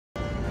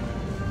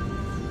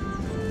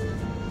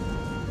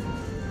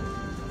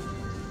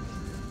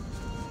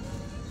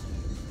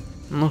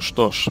Ну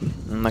что ж,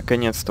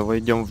 наконец-то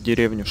войдем в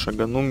деревню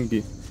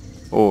Шаганумби.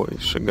 Ой,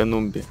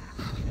 Шаганумби.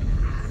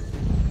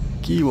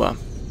 Кила.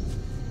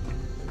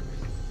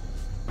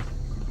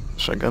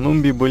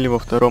 Шаганумби были во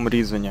втором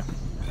Ризоне.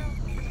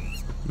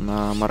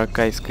 На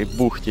Маракайской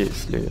бухте,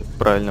 если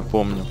правильно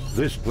помню.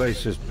 This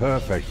place is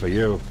perfect for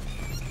you.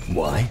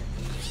 Why?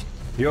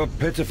 Your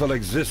pitiful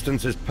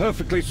existence is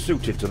perfectly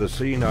suited to the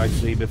scene I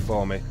see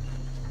before me.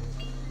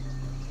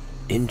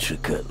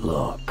 Intricate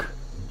lock.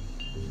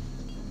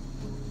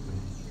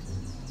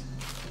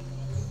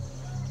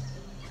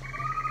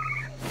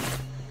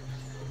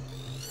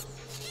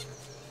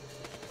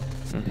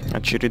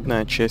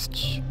 Очередная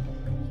часть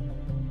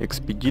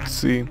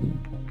экспедиции.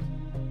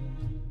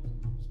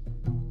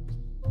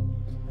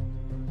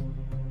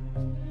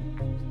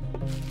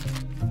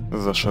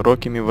 За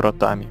широкими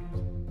вратами.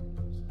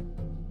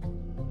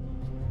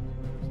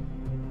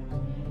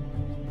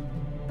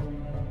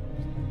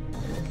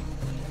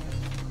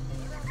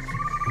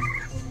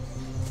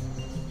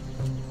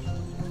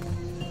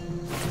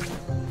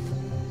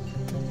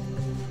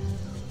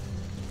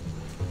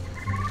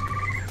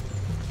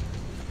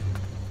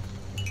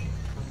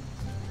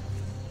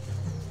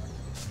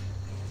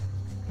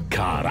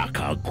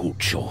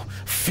 Caracagoucho,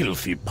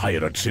 filthy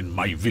pirates in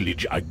my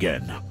village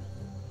again.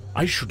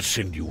 I should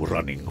send you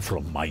running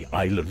from my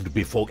island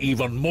before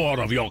even more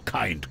of your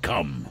kind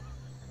come.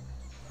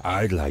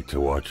 I'd like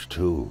to watch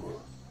too.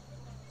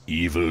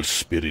 Evil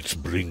spirits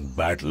bring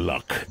bad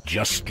luck,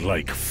 just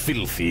like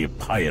filthy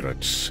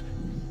pirates.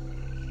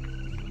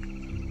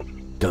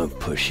 Don't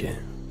push it.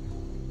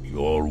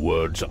 Your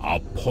words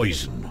are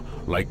poison,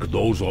 like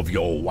those of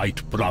your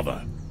white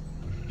brother.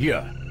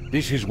 Here,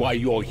 this is why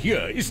you're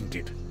here, isn't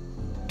it?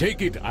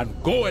 Take it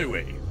and go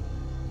away.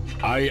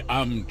 I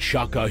am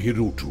Chaka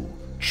Hirutu,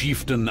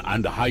 chieftain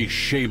and high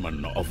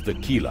shaman of the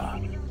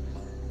Kila.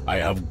 I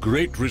have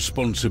great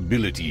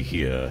responsibility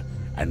here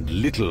and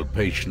little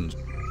patience.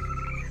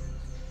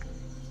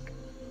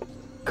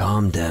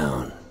 Calm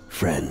down,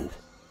 friend.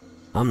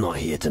 I'm not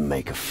here to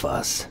make a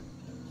fuss.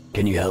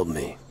 Can you help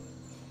me?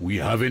 We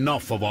have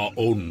enough of our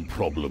own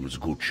problems,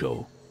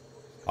 Gucho.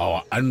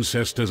 Our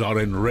ancestors are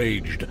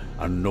enraged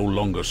and no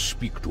longer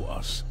speak to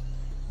us.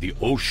 The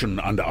ocean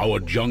and our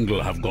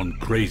jungle have gone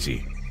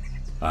crazy.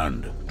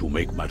 And, to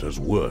make matters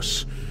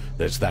worse,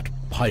 there's that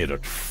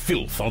pirate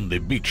filth on the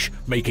beach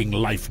making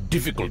life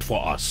difficult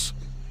for us.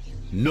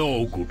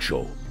 No,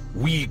 Gucho,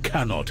 we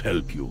cannot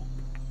help you.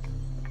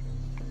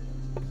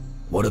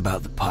 What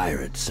about the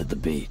pirates at the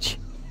beach?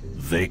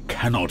 They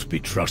cannot be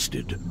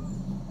trusted.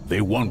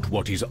 They want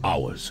what is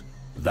ours.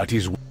 That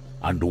is,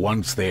 and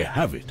once they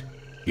have it,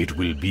 it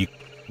will be,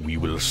 we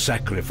will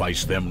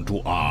sacrifice them to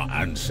our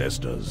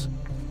ancestors.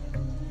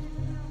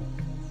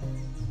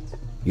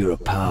 You're a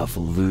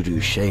powerful voodoo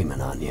shaman,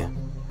 aren't you?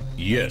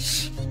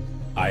 Yes,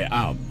 I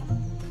am.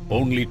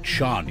 Only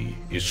Chani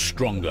is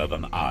stronger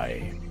than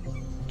I.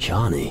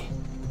 Chani?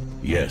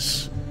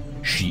 Yes,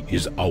 she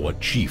is our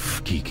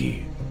chief,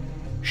 Kiki.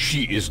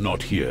 She is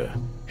not here.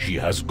 She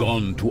has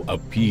gone to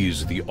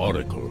appease the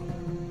Oracle.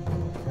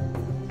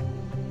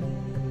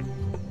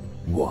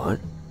 What?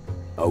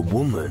 A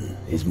woman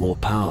is more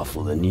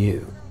powerful than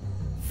you.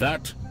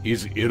 That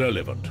is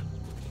irrelevant.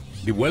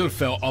 The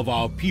welfare of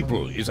our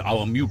people is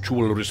our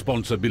mutual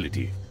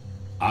responsibility.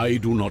 I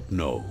do not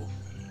know.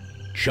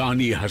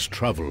 Chani has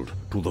traveled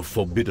to the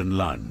Forbidden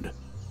Land.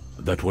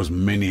 That was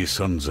many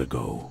suns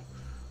ago.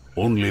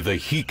 Only the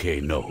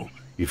Hike know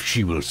if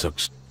she will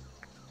succeed.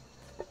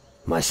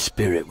 My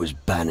spirit was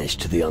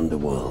banished to the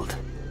underworld.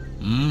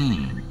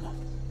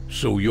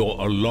 So you're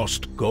a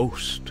lost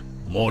ghost,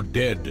 more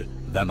dead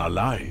than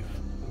alive.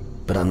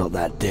 But I'm not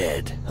that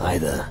dead,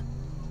 either.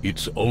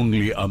 It's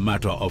only a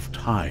matter of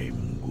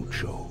time,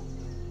 Gucho.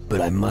 But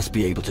I must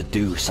be able to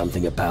do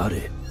something about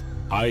it.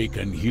 I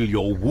can heal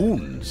your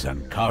wounds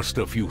and cast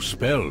a few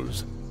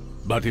spells.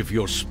 But if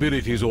your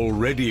spirit is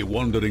already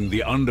wandering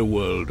the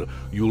underworld,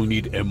 you'll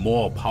need a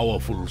more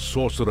powerful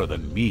sorcerer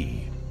than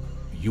me.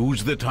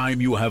 Use the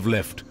time you have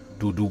left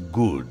to do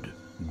good,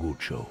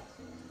 Gucho.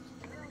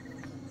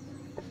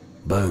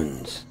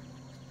 Bones.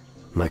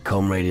 My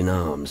comrade in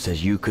arms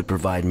says you could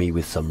provide me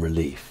with some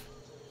relief.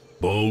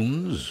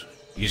 Bones?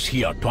 Is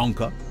he a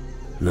Tonka?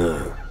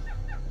 No,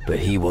 but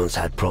he once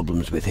had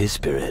problems with his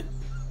spirit,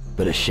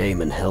 but a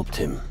shaman helped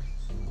him.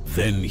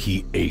 Then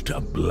he ate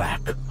a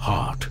black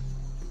heart.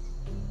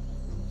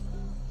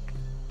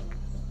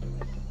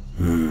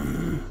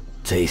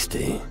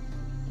 Tasty.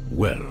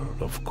 Well,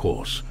 of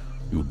course,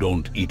 you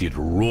don't eat it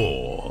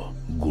raw,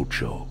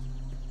 Gucho.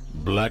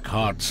 Black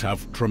hearts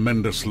have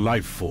tremendous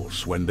life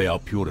force when they are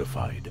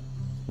purified.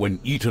 When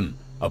eaten,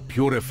 a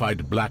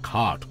purified black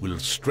heart will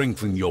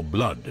strengthen your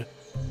blood.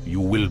 You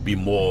will be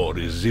more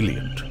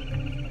resilient.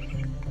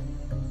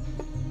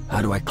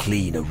 How do I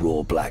clean a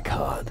raw black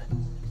heart?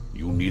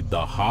 You need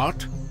the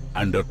heart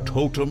and a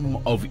totem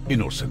of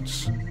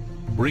innocence.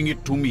 Bring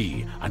it to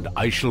me, and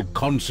I shall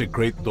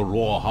consecrate the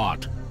raw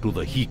heart to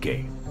the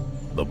Hike.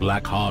 The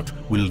black heart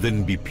will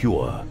then be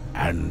pure,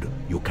 and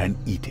you can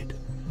eat it.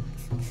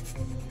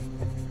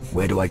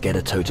 Where do I get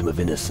a totem of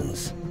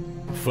innocence?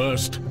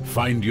 First,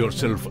 find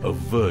yourself a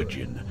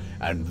virgin,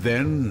 and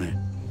then...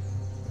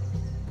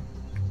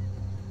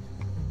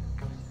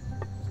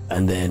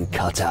 And then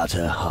cut out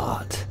her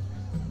heart.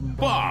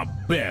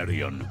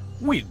 Barbarian!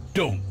 We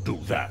don't do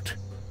that.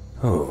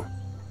 Oh,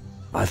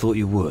 I thought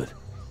you would.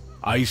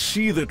 I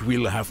see that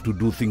we'll have to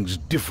do things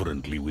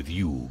differently with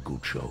you,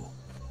 Gucho.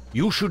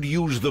 You should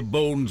use the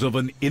bones of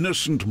an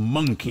innocent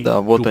monkey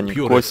Да, вот to они,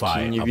 purify кости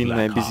a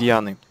невинной black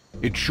обезьяны.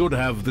 heart. It should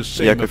have the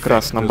Я same как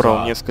раз effect as набрал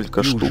our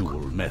несколько штук.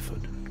 usual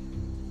method.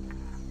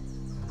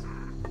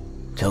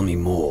 Tell me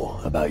more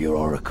about your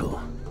oracle.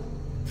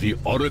 The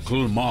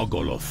Oracle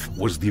Margoloth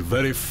was the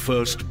very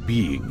first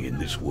being in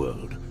this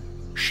world.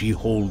 She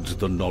holds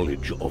the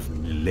knowledge of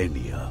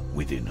millennia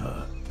within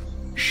her.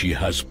 She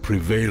has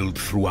prevailed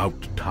throughout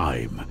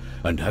time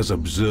and has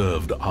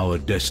observed our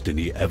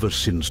destiny ever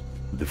since.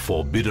 The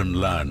Forbidden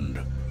Land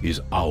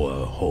is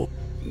our hope.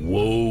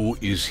 Woe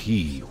is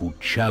he who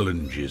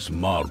challenges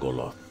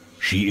Margoloth.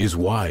 She is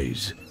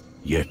wise,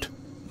 yet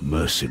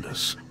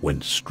merciless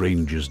when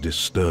strangers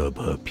disturb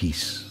her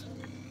peace.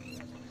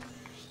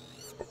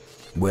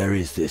 Where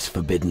is this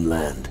Forbidden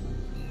Land?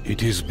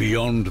 It is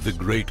beyond the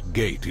Great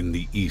Gate in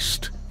the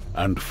east,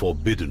 and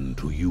forbidden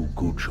to you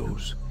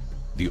Guchos.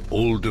 The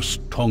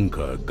oldest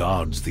Tonka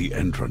guards the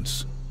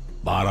entrance.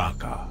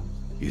 Baraka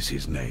is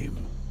his name.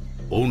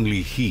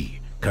 Only he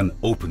can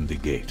open the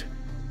gate.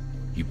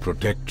 He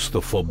protects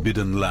the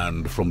Forbidden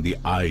Land from the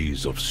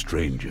eyes of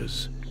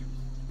strangers.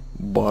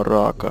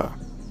 Барака.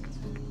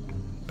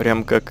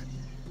 Прям как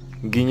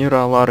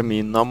генерал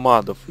армии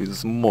номадов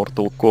из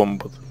Mortal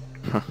Kombat.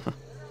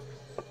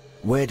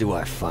 Where do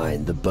I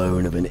find the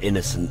bone of an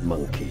innocent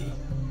monkey?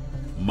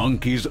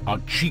 Monkeys are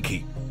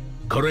cheeky,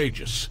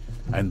 courageous,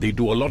 and they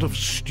do a lot of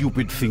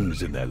stupid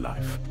things in their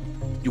life.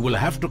 You will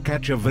have to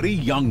catch a very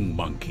young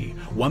monkey,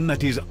 one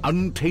that is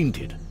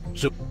untainted.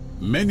 So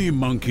many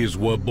monkeys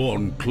were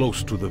born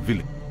close to the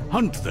village.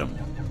 Hunt them,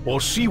 or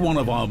see one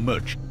of our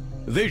merchants.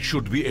 They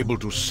should be able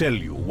to sell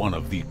you one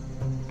of these.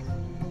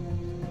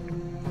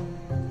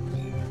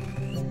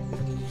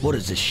 What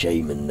does a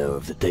shaman know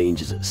of the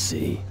dangers at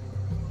sea?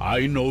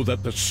 I know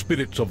that the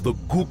spirits of the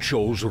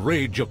Guchos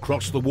rage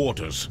across the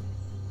waters.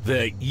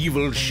 Their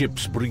evil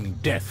ships bring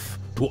death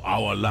to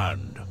our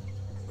land.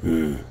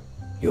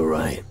 You're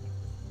right.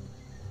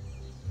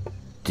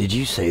 Did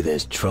you say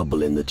there's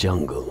trouble in the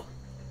jungle?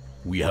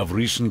 We have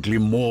recently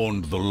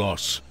mourned the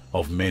loss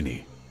of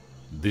many.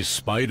 The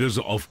spiders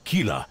of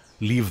Kila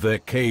leave their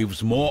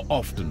caves more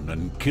often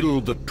and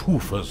kill the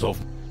toofers of...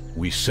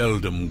 We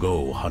seldom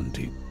go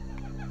hunting.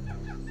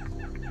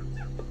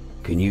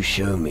 Can you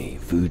show me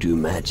voodoo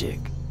magic?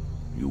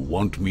 You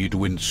want me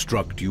to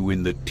instruct you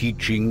in the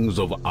teachings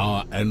of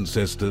our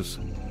ancestors?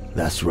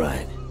 That's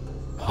right.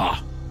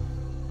 Ha!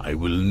 I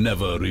will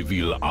never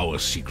reveal our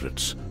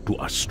secrets to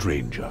a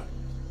stranger.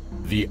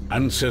 The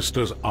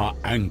ancestors are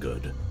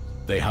angered.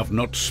 They have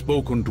not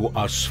spoken to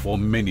us for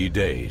many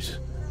days.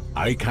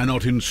 I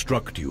cannot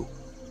instruct you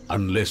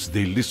unless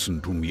they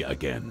listen to me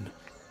again.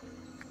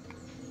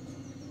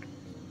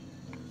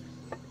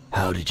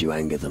 How did you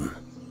anger them?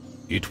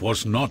 It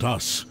was not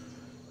us.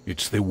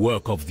 It's the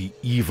work of the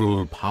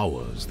evil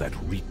powers that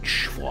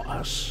reach for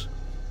us.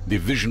 The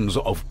visions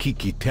of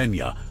Kiki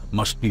Tenya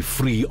must be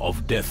free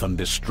of death and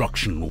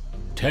destruction.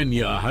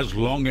 Tenya has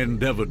long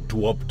endeavored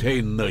to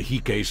obtain the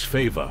Hike's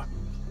favor.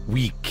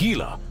 We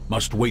Kila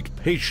must wait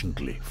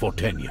patiently for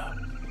Tenya.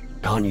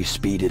 Can't you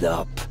speed it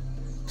up?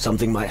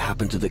 Something might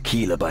happen to the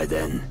Kila by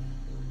then.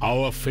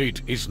 Our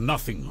fate is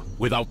nothing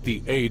without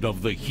the aid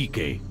of the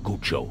Hike,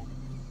 Gucho.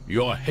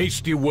 Your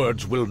hasty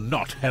words will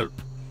not help.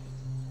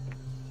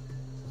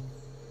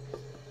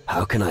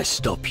 How can I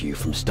stop you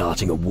from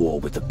starting a war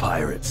with the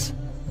pirates?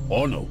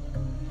 Oh no.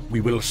 We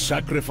will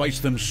sacrifice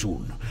them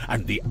soon,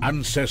 and the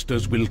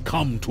ancestors will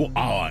come to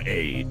our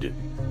aid.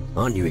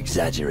 Aren't you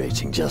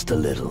exaggerating just a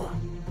little?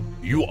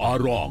 You are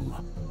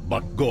wrong,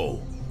 but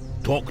go.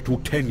 Talk to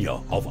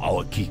Tenya of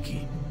our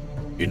Kiki.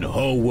 In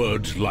her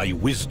words lie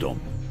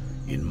wisdom.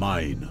 In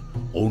mine,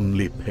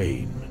 only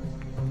pain.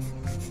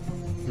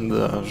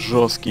 Да,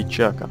 жесткий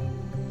Чака.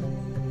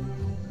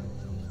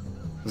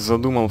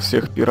 Задумал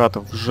всех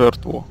пиратов в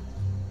жертву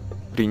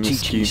Teach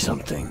me принести.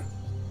 something.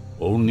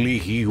 Only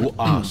he who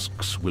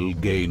asks will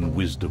gain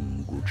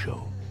wisdom,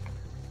 Gucho.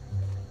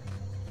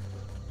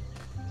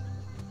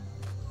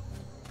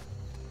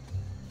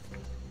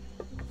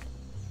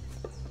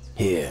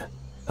 Here,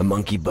 a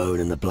monkey bone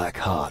and the black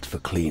heart for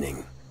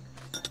cleaning.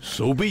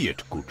 So be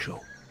it, Gucho.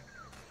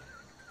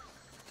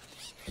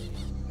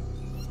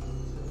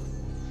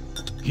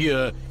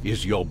 Here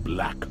is your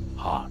black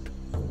heart.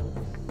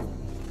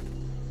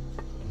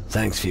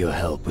 Thanks for your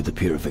help with the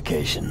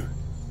purification.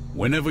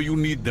 Whenever you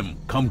need them,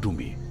 come to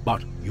me,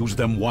 but use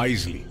them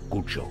wisely,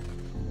 Gucho.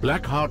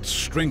 Black hearts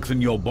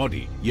strengthen your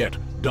body, yet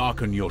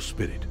darken your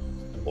spirit.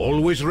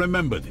 Always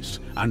remember this,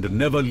 and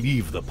never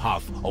leave the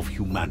path of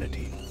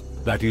humanity.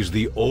 That is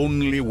the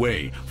only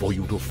way for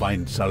you to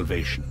find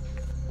salvation.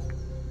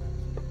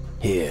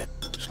 Here.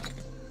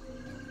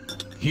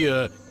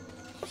 Here...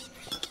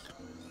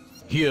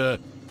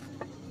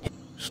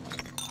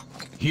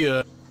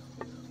 Here.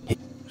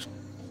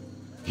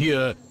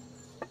 Here.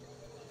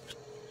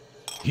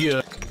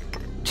 Here.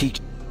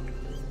 Teach.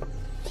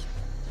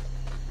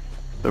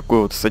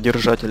 Такой вот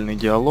содержательный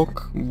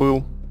диалог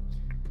был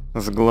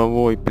с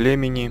главой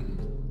племени.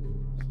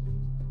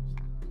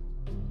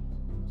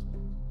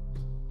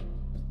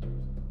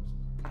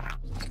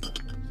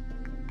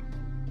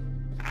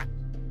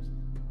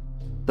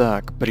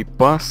 Так,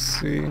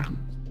 припасы.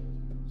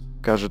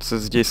 Кажется,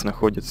 здесь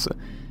находится.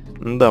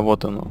 Да,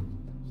 вот оно.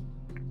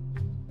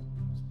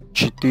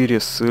 4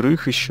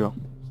 сырых еще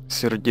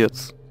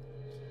сердец.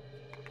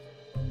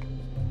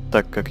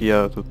 Так как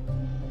я тут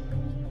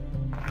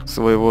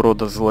своего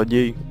рода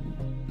злодей,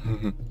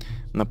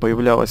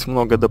 появлялось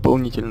много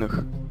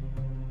дополнительных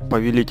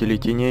повелителей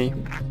теней.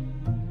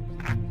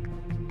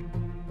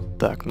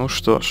 Так, ну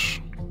что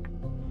ж.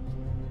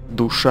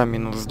 Душа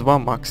 -2,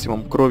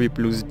 максимум крови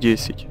плюс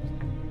 10.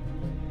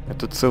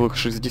 Это целых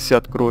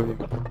 60 крови.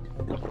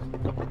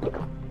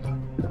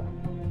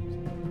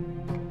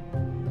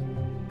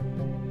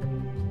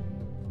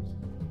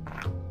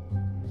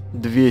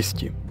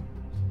 $200.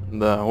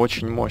 Да,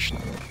 очень мощно.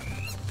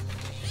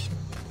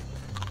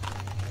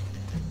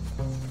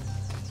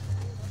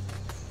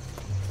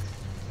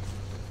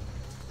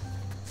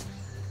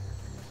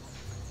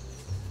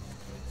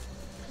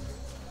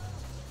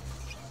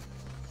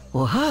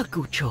 Oha,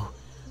 Gucho.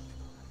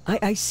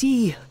 I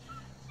see.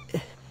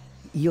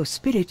 Your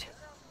spirit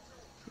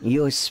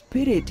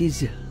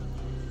is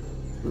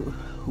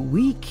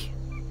weak,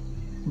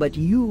 but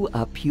you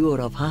are pure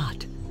of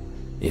heart.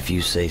 If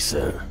you say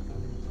so.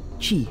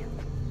 Chi.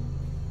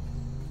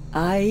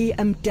 I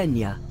am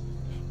Denya,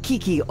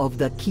 Kiki of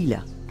the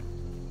Kila.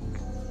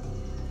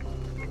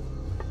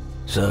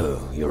 So,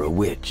 you're a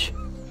witch.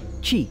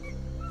 Chi.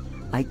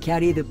 I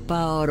carry the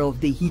power of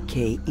the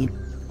Hike in...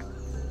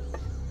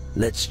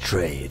 Let's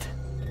trade.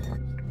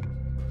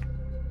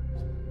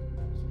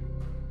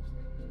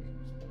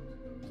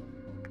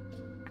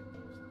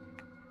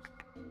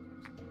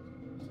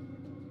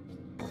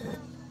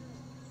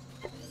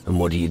 And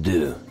what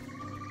do?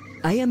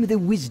 I am the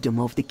wisdom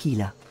of the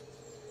Kila.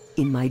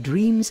 In my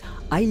dreams,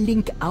 I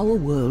link our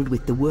world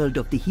with the world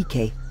of the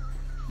Hike.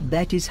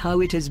 That is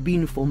how it has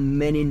been for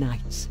many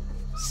nights,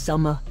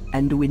 summer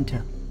and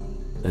winter.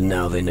 And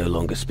now they no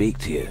longer speak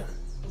to you.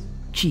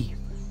 Chi,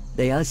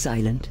 they are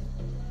silent.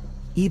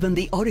 Even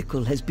the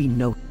oracle has been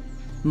no.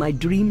 My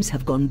dreams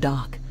have gone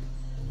dark,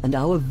 and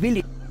our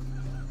village...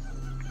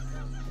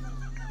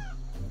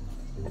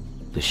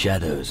 The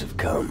shadows have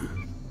come.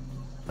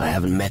 I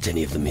haven't met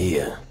any of them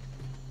here.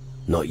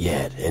 Not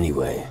yet,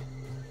 anyway.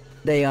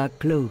 They are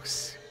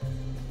close.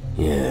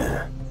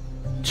 Yeah,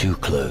 too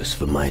close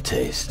for my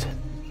taste.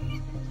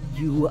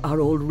 You are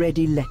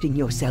already letting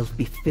yourself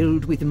be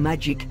filled with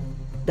magic.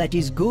 That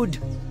is good.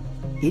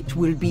 It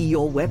will be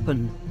your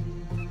weapon.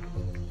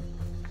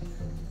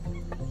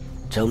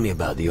 Tell me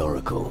about the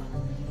Oracle.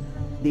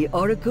 The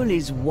Oracle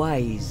is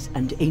wise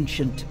and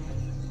ancient.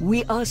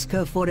 We ask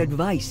her for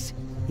advice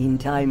in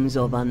times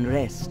of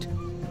unrest.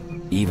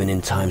 Even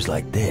in times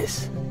like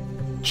this?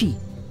 Chi,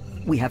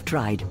 we have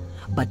tried,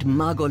 but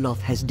Margoloth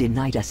has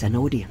denied us an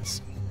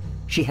audience.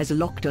 She has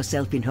locked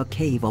herself in her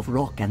cave of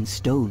rock and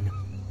stone.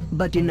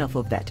 But enough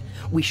of that.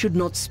 We should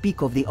not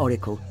speak of the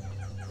Oracle.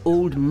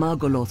 Old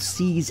Margoloth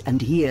sees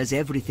and hears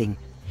everything.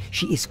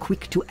 She is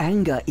quick to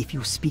anger if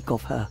you speak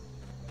of her.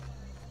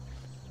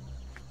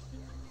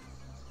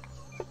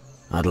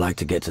 I'd like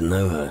to get to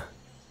know her.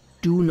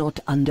 Do not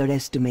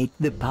underestimate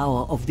the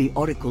power of the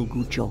Oracle,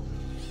 Gucho.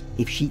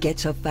 If she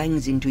gets her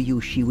fangs into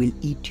you, she will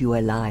eat you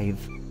alive.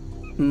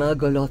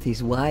 Margoloth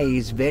is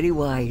wise, very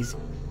wise,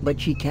 but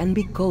she can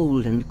be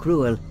cold and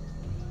cruel.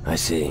 I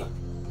see.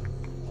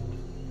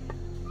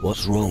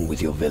 What's wrong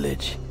with your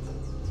village?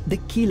 The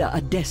Kila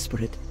are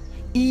desperate.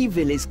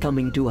 Evil is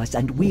coming to us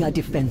and we are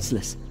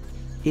defenseless.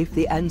 If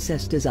the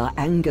ancestors are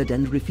angered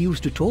and refuse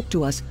to talk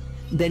to us,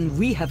 then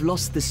we have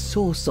lost the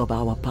source of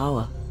our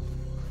power.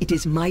 It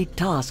is my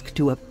task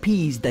to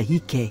appease the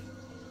Hike.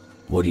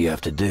 What do you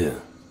have to do?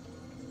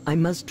 I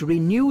must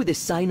renew the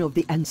sign of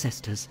the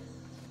ancestors.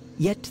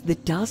 Yet the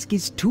task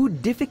is too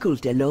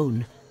difficult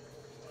alone.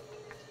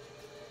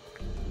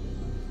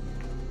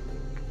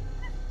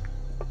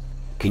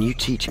 Can you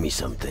teach me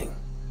something?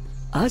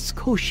 Ask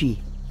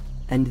Hoshi,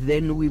 and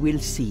then we will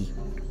see.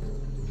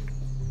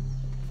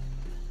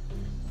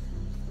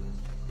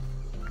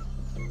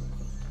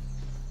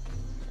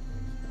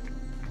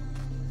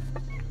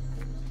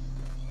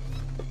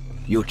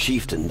 Your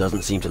chieftain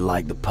doesn't seem to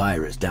like the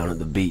pirates down at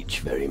the beach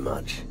very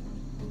much.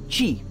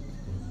 Chi.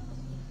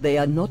 They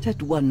are not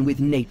at one with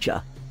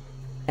nature,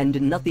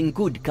 and nothing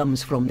good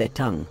comes from their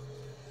tongue.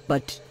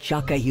 But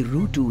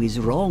Chakahirutu is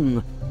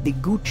wrong. The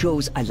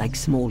Guchos are like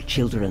small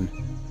children.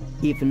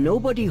 If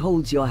nobody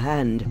holds your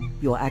hand,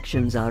 your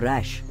actions are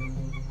rash.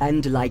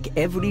 And like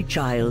every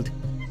child,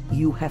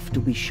 you have to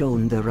be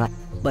shown the right.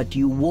 But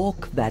you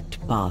walk that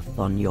path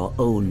on your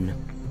own.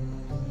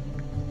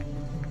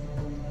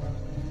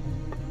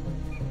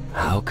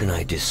 How can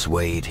I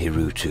dissuade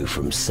Hirutu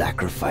from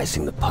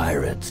sacrificing the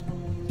pirates?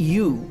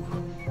 You?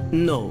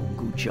 No,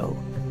 Gucho.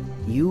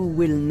 You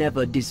will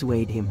never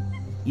dissuade him.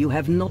 You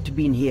have not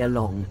been here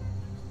long.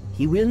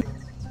 He will...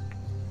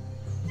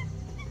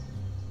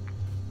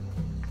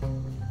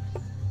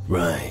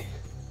 Right.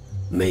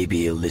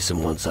 Maybe he'll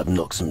listen once I've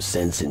knocked some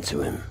sense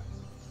into him.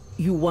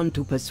 You want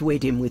to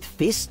persuade him with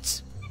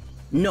fists?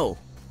 No.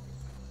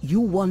 You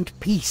want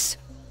peace.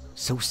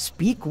 So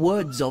speak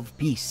words of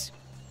peace.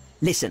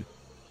 Listen.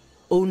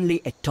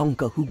 Only a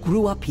Tonka who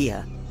grew up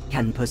here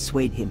can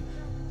persuade him.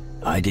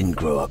 I didn't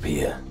grow up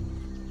here.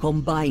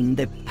 Combine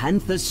the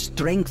panther's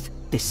strength,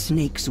 the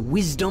snake's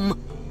wisdom,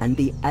 and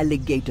the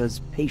alligator's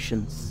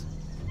patience.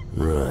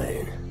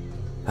 Right.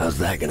 How's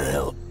that gonna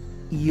help?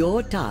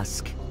 Your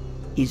task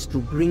is to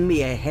bring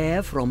me a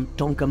hair from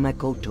Tonka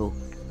Makoto.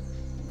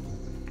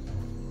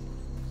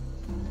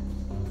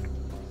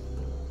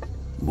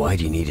 Why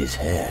do you need his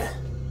hair?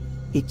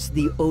 It's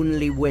the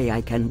only way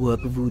I can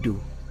work voodoo.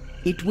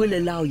 It will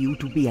allow you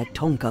to be a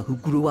Tonka who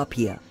grew up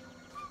here.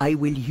 I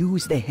will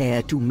use the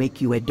hair to make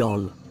you a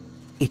doll.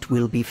 It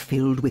will be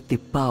filled with the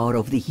power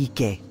of the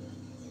Hike,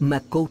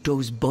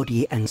 Makoto's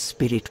body and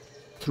spirit.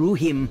 Through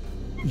him,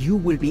 you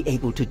will be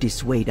able to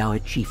dissuade our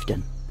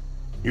chieftain.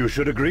 You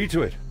should agree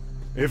to it.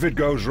 If it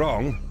goes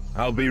wrong,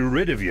 I'll be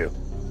rid of you.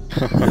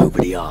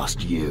 Nobody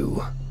asked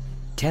you.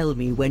 Tell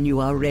me when you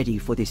are ready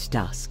for this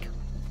task.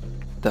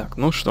 Так,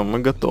 ну что,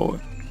 мы готовы.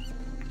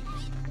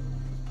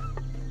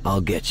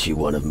 I'll get you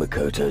one of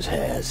Makoto's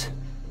hairs.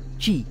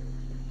 Chi,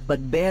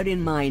 but bear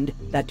in mind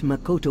that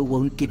Makoto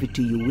won't give it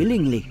to you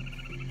willingly.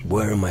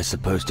 Where am I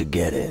supposed to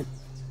get it?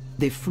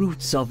 The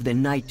fruits of the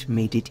night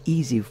made it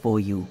easy for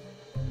you.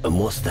 And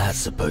what's that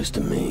supposed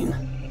to mean?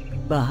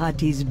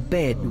 Bahati's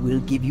bed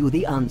will give you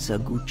the answer,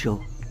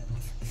 Gucho.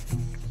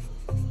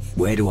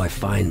 Where do I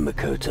find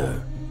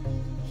Makoto?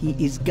 He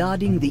is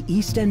guarding the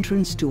east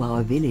entrance to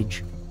our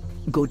village.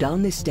 Go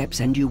down the steps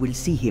and you will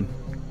see him.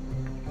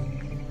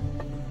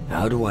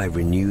 How do I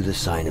renew the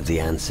sign of the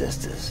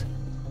ancestors?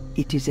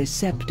 It is a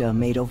scepter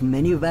made of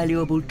many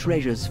valuable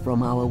treasures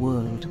from our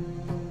world.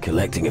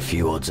 Collecting a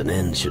few odds and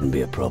ends shouldn't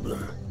be a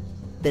problem.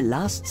 The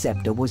last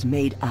scepter was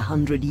made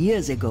 100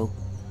 years ago.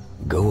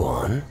 Go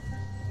on.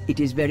 It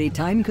is very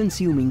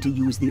time-consuming to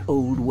use the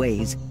old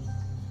ways.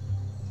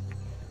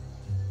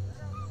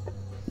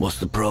 What's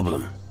the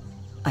problem?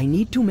 I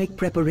need to make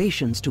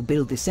preparations to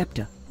build the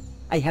scepter.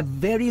 I have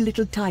very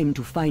little time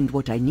to find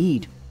what I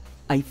need.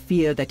 I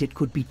fear that it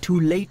could be too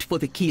late for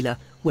the Kila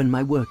when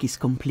my work is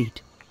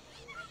complete.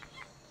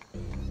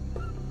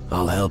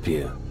 I'll help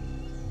you.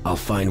 I'll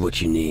find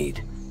what you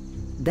need.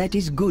 That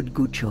is good,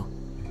 Gucho.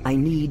 I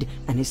need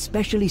an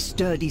especially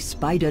sturdy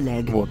spider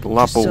leg Вот, to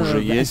лапа уже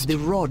serve as есть. the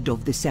rod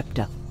of the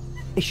scepter,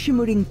 a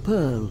shimmering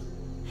pearl,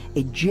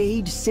 a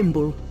jade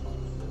symbol,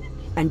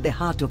 and the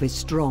heart of a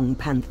strong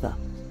panther.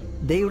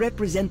 They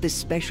represent the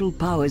special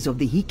powers of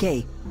the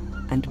Hike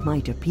and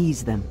might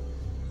appease them.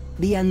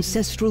 The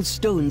ancestral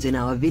stones in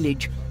our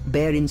village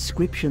bear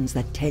inscriptions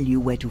that tell you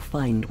where to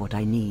find what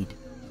I need.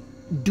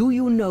 Do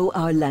you know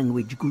our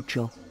language,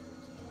 Gucho?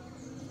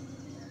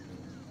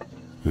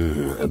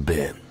 A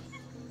bit.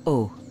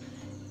 Oh,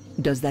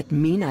 does that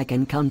mean I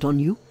can count on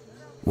you?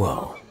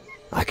 Well,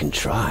 I can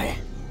try.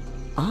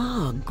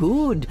 Ah,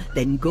 good.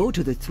 Then go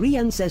to the 3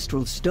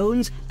 ancestral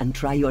stones and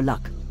try your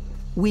luck.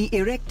 We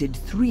erected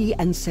 3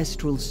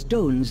 ancestral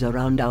stones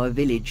around our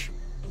village.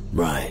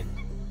 Right.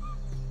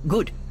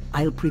 Good.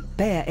 I'll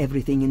prepare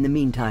everything in the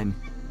meantime.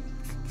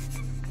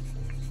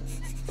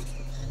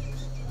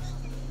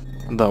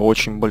 Да,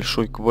 очень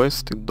большой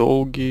квест и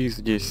долгий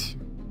здесь.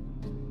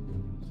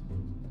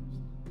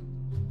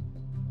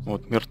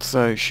 Вот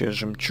мерцающая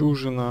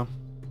жемчужина.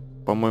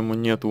 По-моему,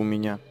 нет у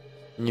меня.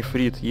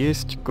 Нефрит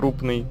есть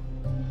крупный.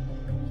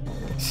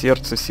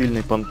 Сердце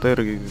сильной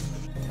пантеры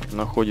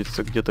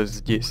находится где-то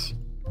здесь,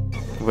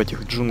 в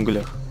этих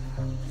джунглях.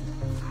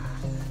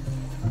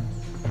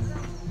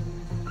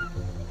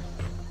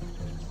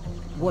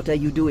 What are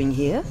you doing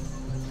here?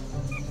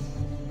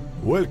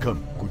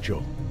 Welcome,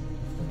 Gucho.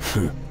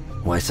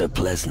 Why so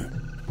pleasant?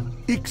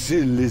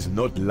 Ixil is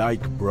not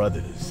like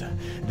brothers.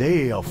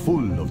 They are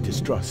full of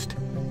distrust.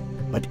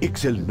 But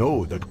Ixil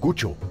know that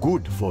Gucho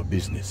good for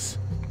business.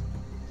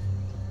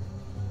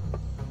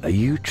 Are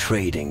you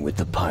trading with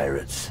the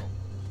pirates?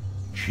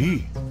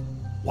 Gee,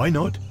 why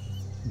not?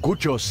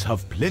 Guchos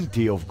have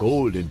plenty of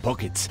gold in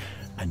pockets,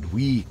 and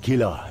we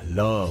killer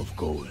love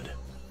gold.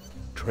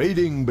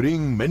 Trading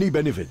bring many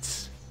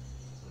benefits.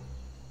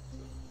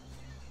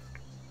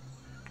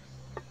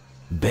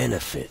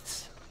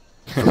 Benefits?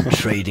 From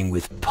trading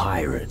with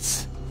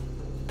pirates?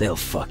 They'll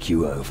fuck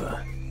you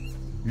over.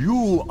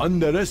 You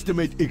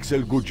underestimate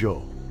Ixil,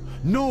 Gucho.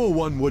 No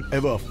one would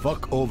ever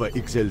fuck over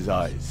Ixil's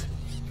eyes.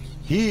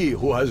 He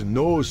who has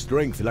no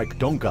strength like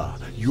Tonka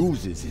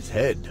uses his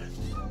head.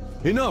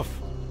 Enough!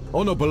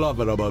 On a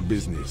palaver about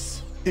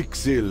business.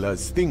 Ixil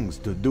has things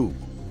to do.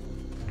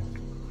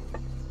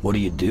 What do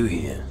you do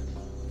here?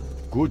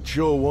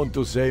 Gucho want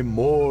to say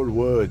more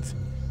words.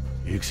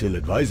 Ixil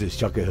advises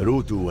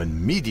Chakeharutu and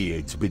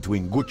mediates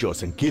between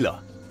Guchos and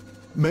Kila.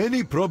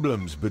 Many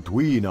problems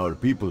between our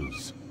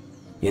peoples.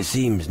 It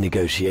seems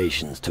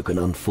negotiations took an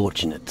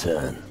unfortunate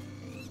turn.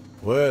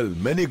 Well,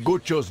 many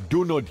Guchos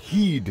do not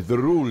heed the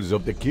rules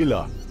of the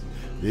killer.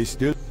 They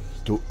still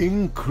to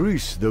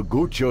increase the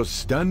Guchos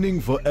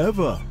standing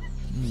forever.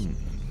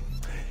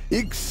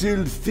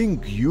 Ixil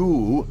think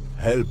you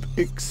help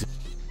Ixil.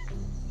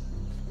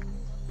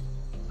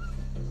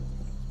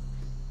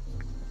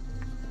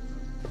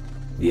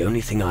 The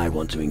only thing I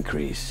want to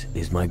increase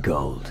is my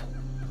gold.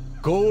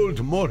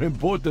 Gold more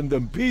important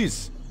than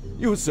peace?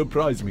 You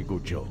surprise me,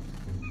 Gucho.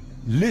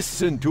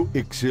 Listen to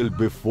Ixil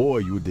before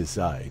you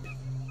decide.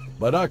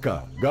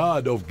 Baraka,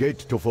 god of Gate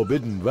to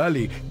Forbidden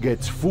Valley,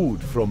 gets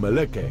food from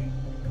Meleke.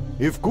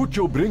 If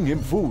Gucho bring him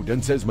food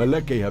and says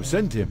Meleke have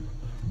sent him,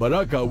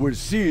 Baraka will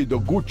see the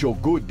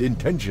Gucho good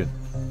intention.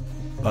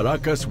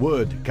 Baraka's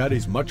word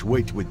carries much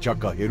weight with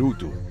Chaka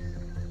Hirutu.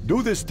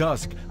 Do this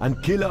task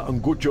and Killer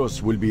and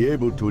Guchos will be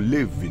able to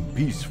live in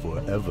peace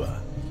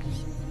forever.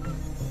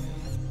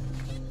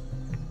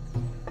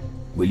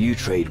 Will you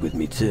trade with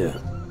me too?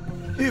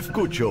 If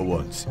Gucho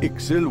wants,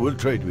 Ixil will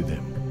trade with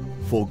him.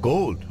 For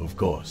gold, of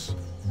course.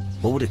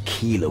 What would a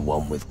Keeler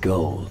want with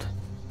gold?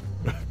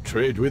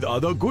 Trade with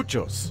other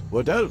Guchos.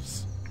 What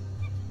else?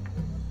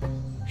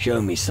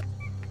 Show me some.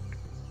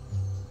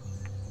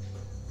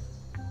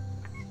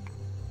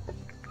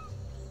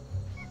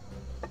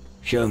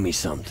 Show me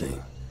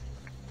something.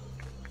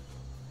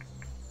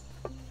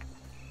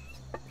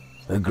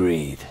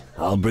 Agreed.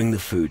 I'll bring the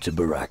food to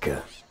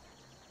Baraka.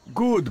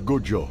 Good,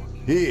 Gujo.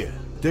 Here,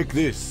 take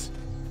this.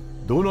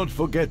 Do not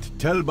forget,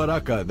 tell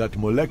Baraka that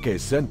Moleke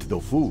sent the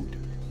food.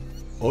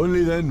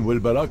 Only then will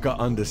Baraka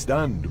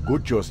understand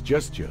Gucho's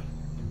gesture.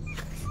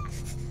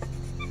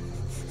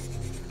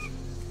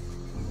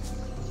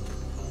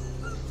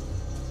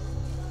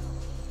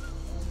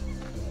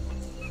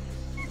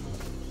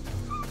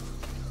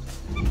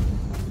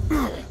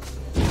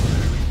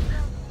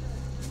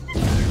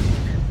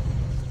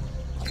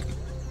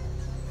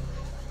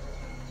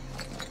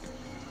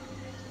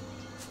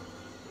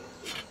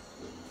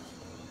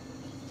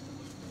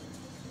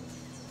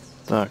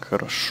 Так,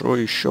 хорошо,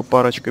 еще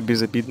парочка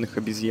безобидных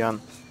обезьян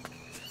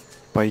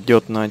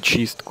пойдет на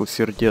очистку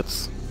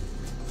сердец.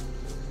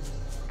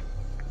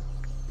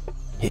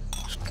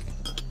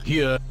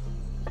 Here.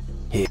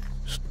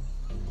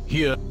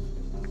 Here.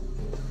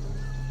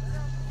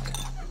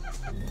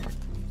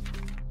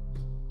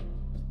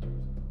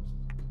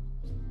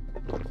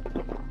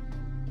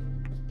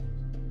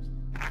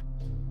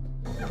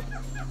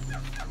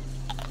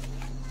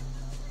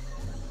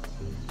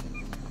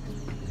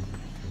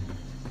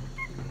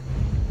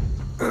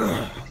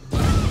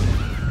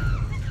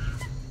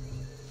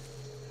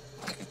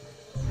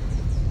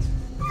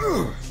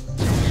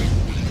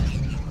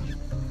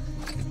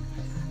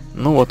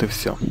 Ну вот и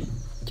все.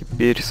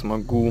 Теперь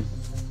смогу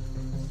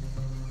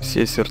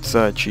все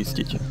сердца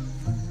очистить.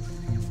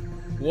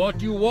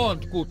 What you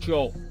want,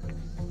 Gucho?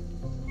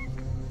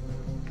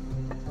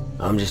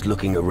 I'm just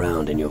looking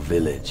around in your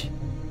village.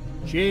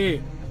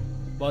 Gee,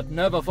 but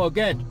never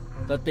forget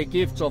that the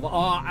gifts of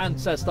our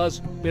ancestors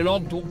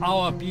belong to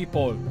our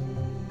people.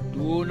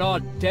 Do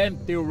not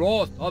tempt the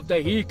wrath of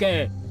the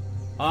Hike,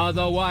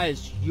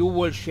 otherwise you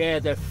will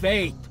share the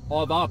fate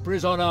of our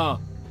prisoner.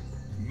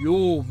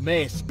 You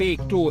may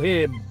speak to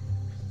him,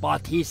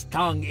 but his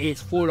tongue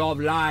is full of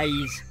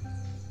lies.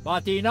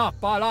 But enough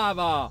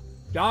palava!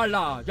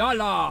 Yalla,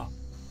 yalla!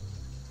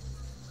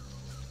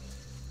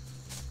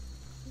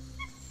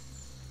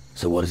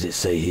 So what does it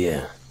say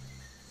here?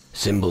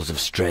 Symbols of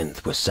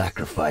strength were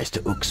sacrificed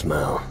to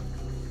Uxmal.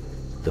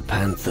 The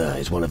panther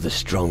is one of the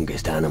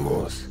strongest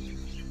animals.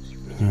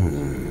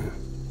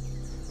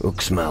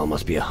 Uxmal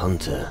must be a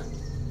hunter,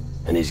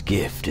 and his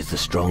gift is the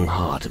strong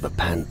heart of a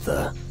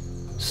panther.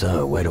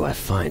 So, where do I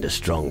find a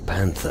strong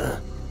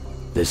panther?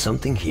 There's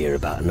something here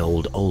about an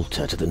old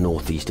altar to the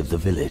northeast of the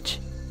village.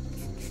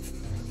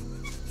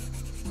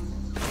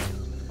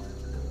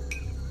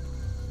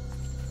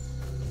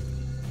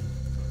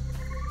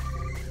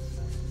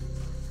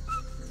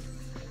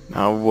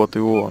 А вот и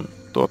он,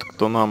 тот,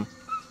 кто нам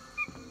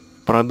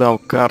продал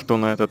карту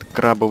на этот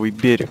крабовый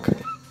берег,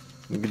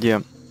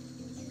 где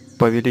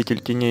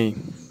повелитель теней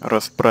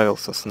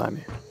расправился с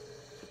нами.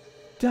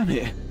 Damn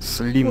it!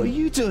 Слим. What are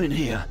you doing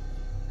here?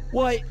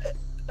 Why,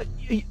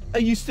 are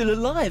you still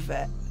alive?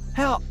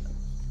 How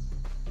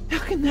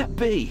can that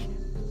be?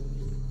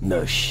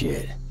 No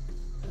shit.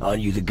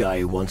 Aren't you the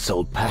guy who once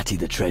sold Patty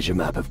the treasure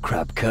map of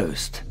Crab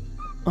Coast?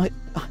 I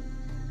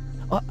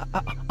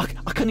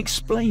can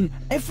explain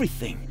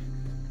everything.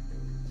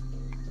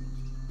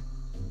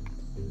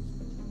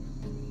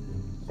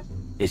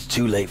 It's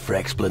too late for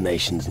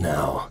explanations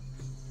now.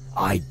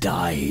 I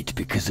died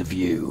because of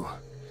you.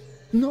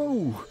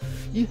 No,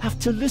 you have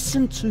to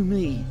listen to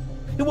me.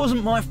 It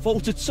wasn't my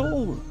fault at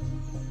all.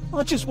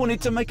 I just wanted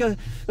to make a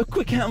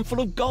quick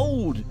handful of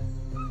gold.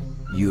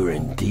 You're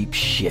in deep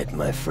shit,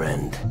 my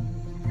friend.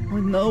 I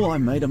know I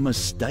made a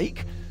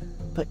mistake,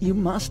 but you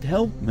must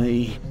help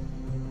me.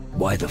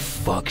 Why the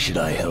fuck should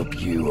I help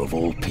you, of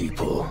all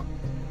people?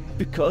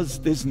 Because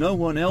there's no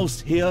one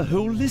else here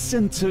who'll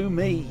listen to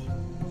me.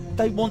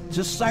 They want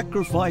to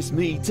sacrifice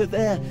me to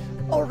their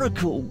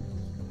oracle.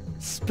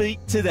 Speak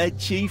to their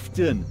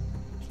chieftain.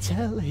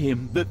 Tell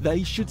him that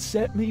they should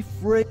set me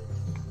free.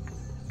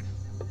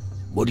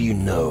 What do you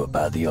know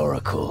about the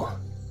Oracle?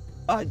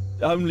 I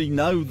only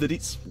know that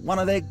it's one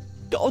of their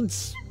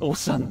gods or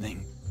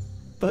something.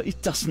 But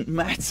it doesn't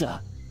matter.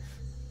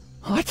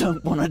 I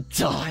don't want to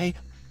die.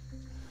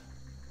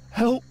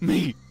 Help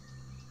me.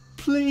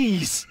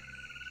 Please.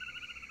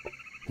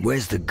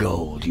 Where's the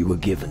gold you were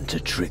given to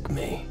trick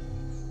me?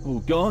 All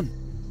gone.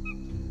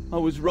 I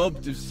was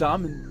robbed of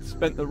some and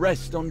spent the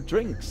rest on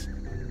drinks.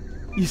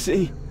 You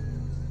see,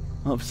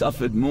 I've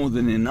suffered more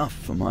than enough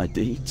for my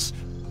deeds.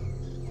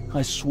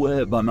 I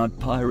swear by my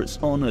pirate's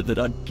honor that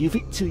I'd give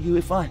it to you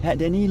if I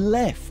had any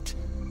left.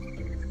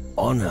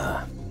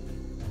 Honor?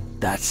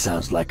 That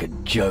sounds like a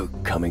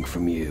joke coming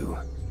from you.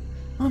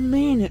 I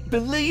mean it,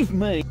 believe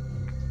me.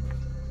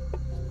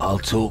 I'll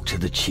talk to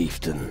the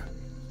chieftain.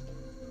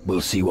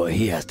 We'll see what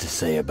he has to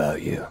say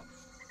about you.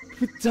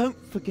 But don't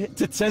forget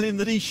to tell him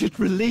that he should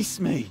release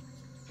me.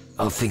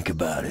 I'll think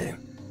about it.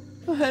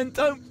 And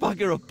don't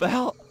bugger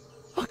about.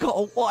 I got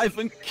a wife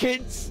and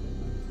kids.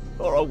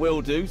 Or I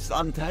will do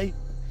someday.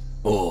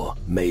 Or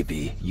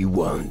maybe you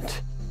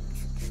won't.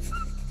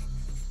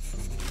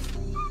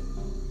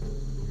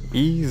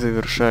 И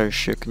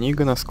завершающая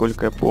книга,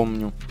 насколько я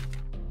помню,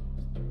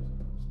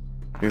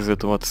 из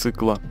этого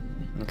цикла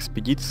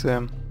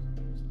Экспедиция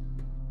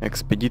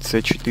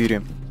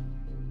 4.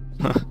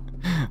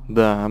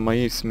 Да, о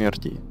моей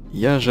смерти.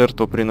 Я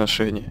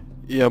жертвоприношение.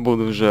 Я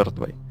буду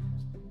жертвой.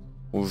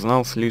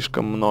 Узнал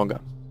слишком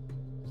много.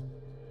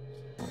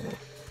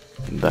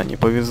 Да, не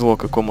повезло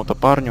какому-то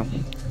парню.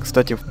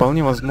 Кстати,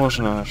 вполне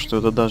возможно, что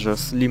это даже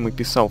Слим и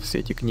писал все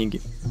эти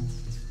книги.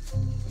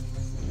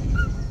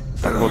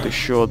 Так вот,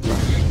 еще одна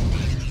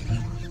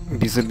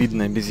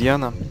безобидная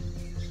обезьяна.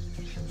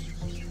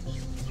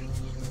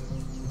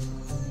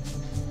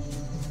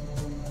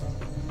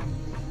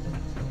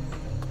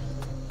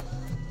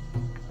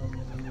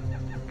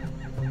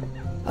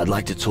 I'd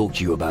like to talk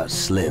to you about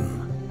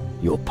Slim,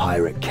 your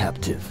pirate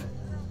captive.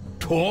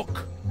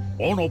 Talk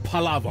or no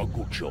palaver,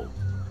 Gucho?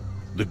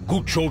 The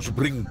Guchos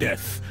bring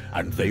death,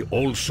 and they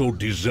also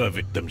deserve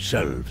it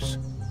themselves.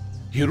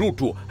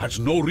 Hirutu has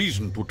no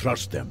reason to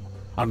trust them,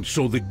 and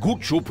so the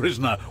Gucho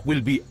prisoner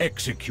will be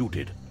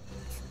executed.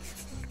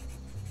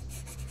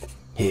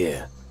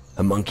 Here,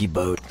 a monkey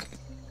boat.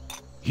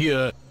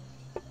 Here.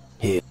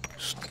 Here.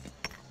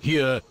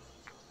 Here.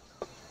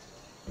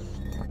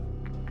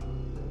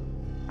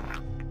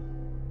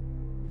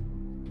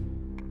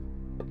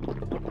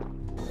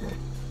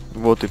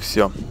 Вот и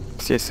все.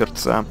 Все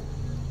сердца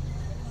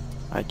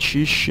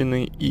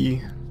очищены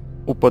и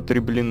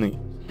употреблены.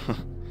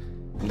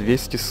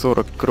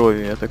 240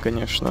 крови. Это,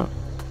 конечно,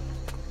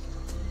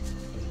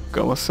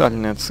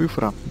 колоссальная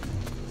цифра.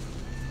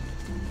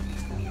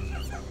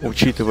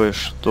 Учитывая,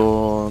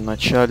 что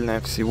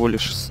начальная всего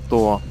лишь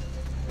 100.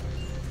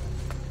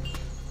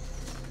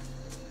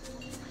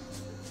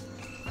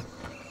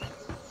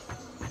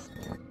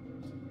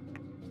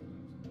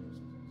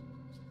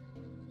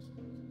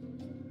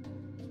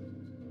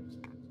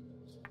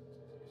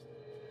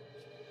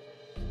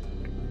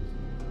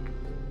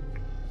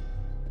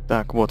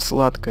 Так, вот,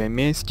 сладкая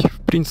месть.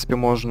 В принципе,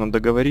 можно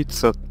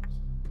договориться.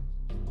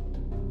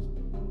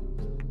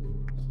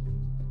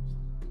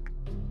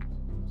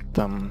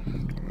 Там,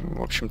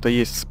 в общем-то,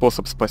 есть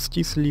способ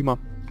спасти Слима.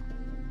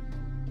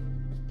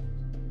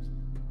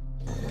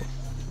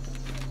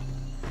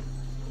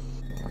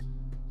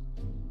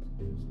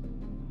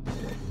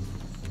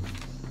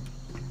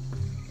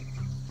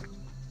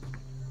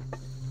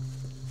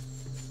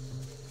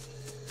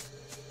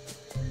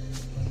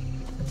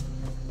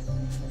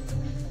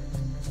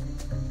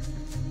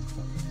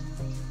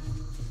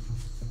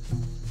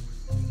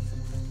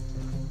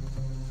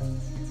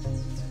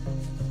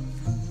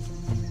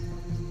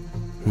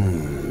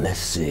 Let's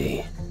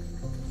see.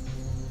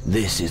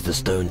 This is the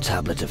stone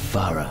tablet of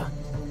Farah.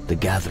 The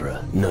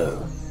Gatherer,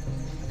 no.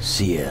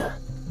 Seer.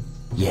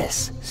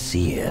 Yes,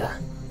 Seer.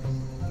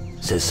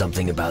 Says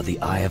something about the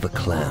eye of a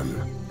clam.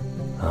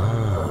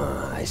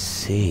 Ah, I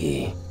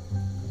see.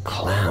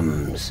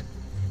 Clams.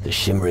 The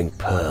shimmering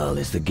pearl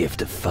is the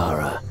gift of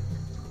Farah.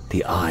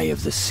 The eye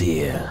of the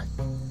Seer.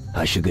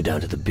 I should go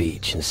down to the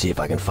beach and see if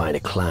I can find a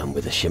clam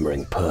with a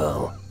shimmering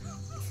pearl.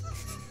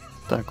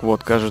 Так,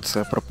 вот, кажется,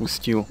 я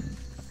пропустил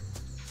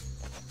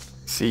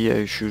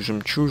сияющую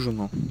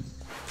жемчужину.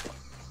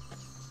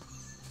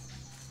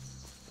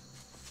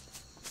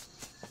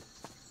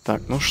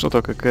 Так, ну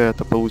что-то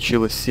какая-то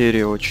получилась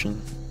серия очень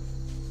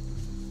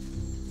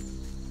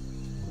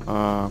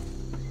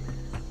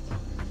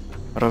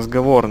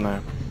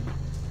разговорная.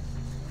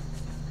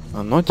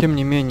 Но, тем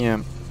не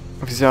менее,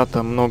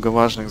 взято много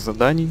важных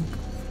заданий,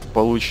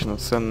 получена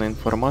ценная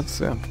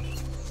информация.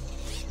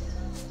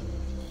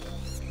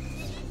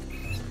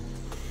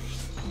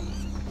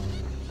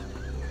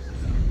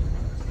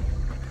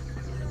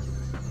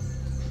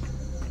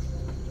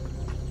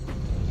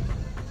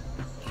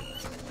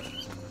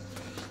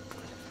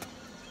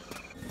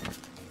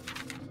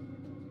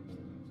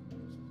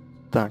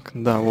 Так,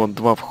 да, вот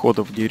 2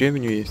 входа в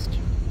деревню есть.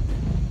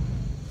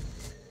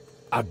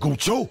 A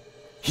Gucho?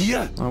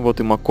 Here? А вот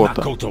и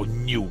Макото. Makoto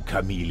knew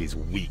Camille is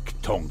weak,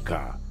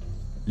 Tonka.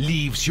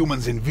 Leaves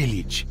humans in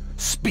village.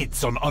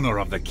 Spits on honor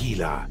of the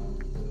Kila.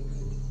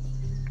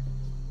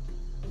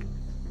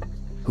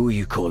 Who are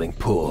you calling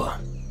poor?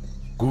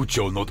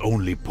 Gucho not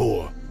only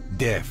poor,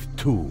 deaf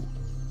too.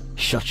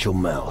 Shut your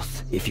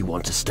mouth if you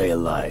want to stay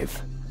alive.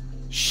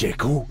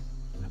 Sheku?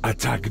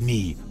 Attack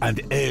me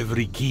and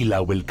every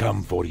Kila will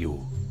come for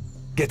you.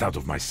 Get out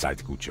of my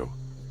sight, Gucho.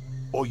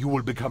 Or you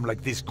will become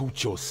like this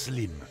Gucho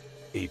Slim,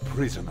 a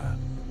prisoner.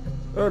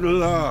 At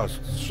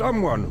last,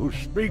 someone who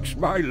speaks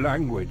my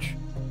language.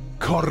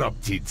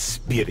 Corrupted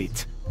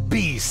spirit,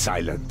 be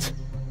silent.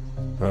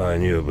 I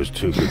knew it was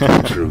too good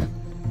to be true.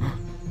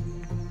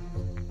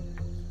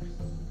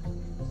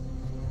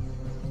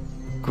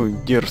 Какой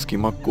дерзкий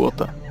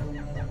Макото.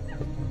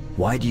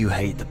 Why do you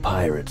hate the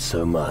pirates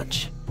so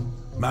much?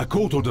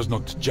 Makoto does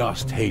not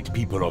just hate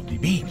people of the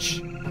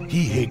beach.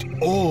 He hates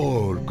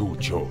all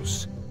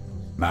Guchos.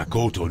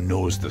 Makoto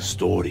knows the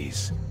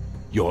stories.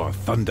 Your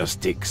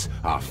thundersticks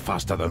are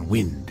faster than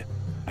wind,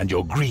 and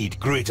your greed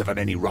greater than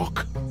any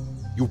rock.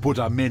 You put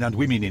our men and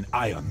women in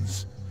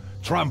irons.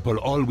 Trample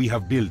all we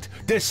have built,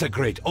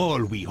 desecrate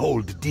all we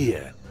hold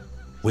dear.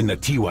 When the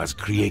Tiwas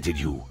created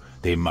you,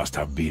 they must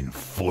have been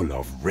full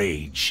of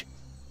rage.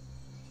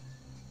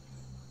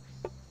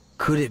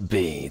 Could it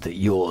be that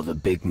you're the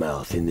big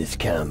mouth in this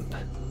camp?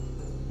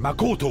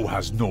 Makoto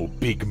has no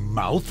big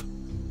mouth.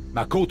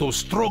 Makoto's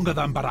stronger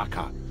than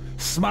Baraka,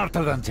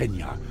 smarter than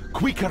Tenya,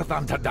 quicker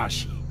than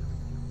Tadashi.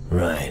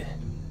 Right.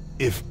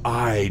 If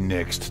I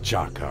next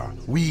Chaka,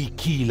 we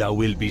Kila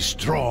will be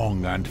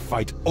strong and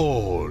fight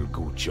all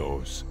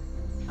Guchos.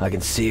 I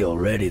can see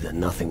already that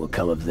nothing will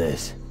come of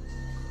this.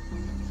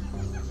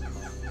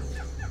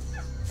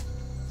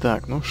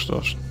 Так, ну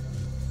что ж.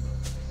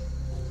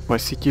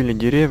 Посетили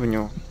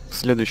деревню. В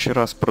следующий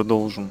раз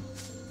продолжим.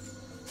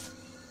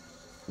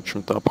 В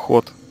общем-то,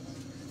 обход.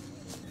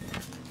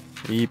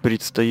 И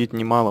предстоит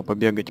немало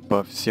побегать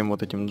по всем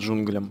вот этим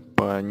джунглям,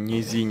 по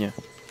низине.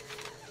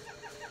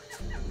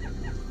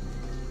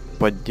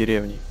 Под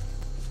деревней.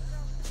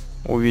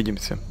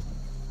 Увидимся.